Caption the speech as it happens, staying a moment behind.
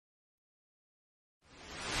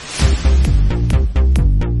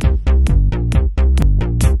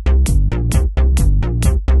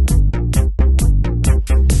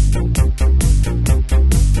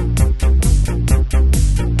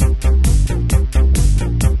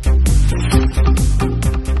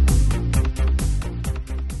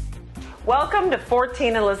Welcome to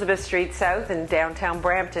 14 Elizabeth Street South in downtown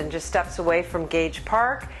Brampton, just steps away from Gage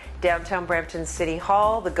Park, downtown Brampton City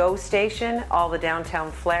Hall, the GO station, all the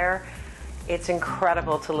downtown flair. It's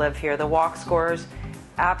incredible to live here. The walk scores,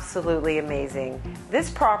 absolutely amazing.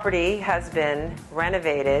 This property has been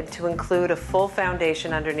renovated to include a full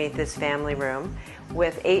foundation underneath this family room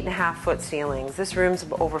with 8.5-foot ceilings. This room's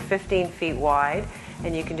over 15 feet wide,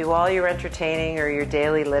 and you can do all your entertaining or your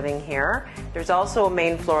daily living here. There's also a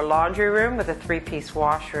main floor laundry room with a 3-piece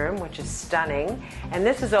washroom, which is stunning. And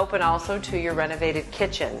this is open also to your renovated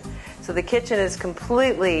kitchen. So the kitchen is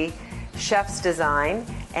completely chef's design,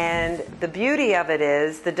 and the beauty of it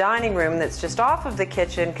is the dining room that's just off of the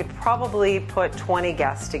kitchen could probably put 20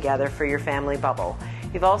 guests together for your family bubble.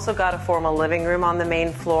 You've also got a formal living room on the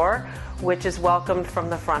main floor, which is welcomed from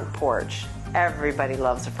the front porch. Everybody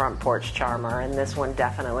loves a front porch charmer, and this one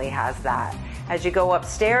definitely has that. As you go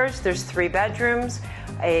upstairs, there's 3 bedrooms,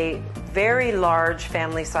 a very large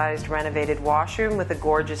family-sized renovated washroom with a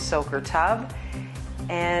gorgeous soaker tub,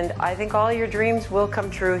 and I think all your dreams will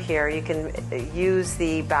come true here. You can use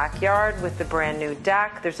the backyard with the brand new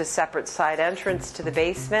deck. There's a separate side entrance to the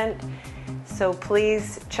basement, so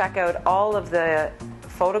please check out all of the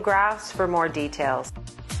photographs for more details.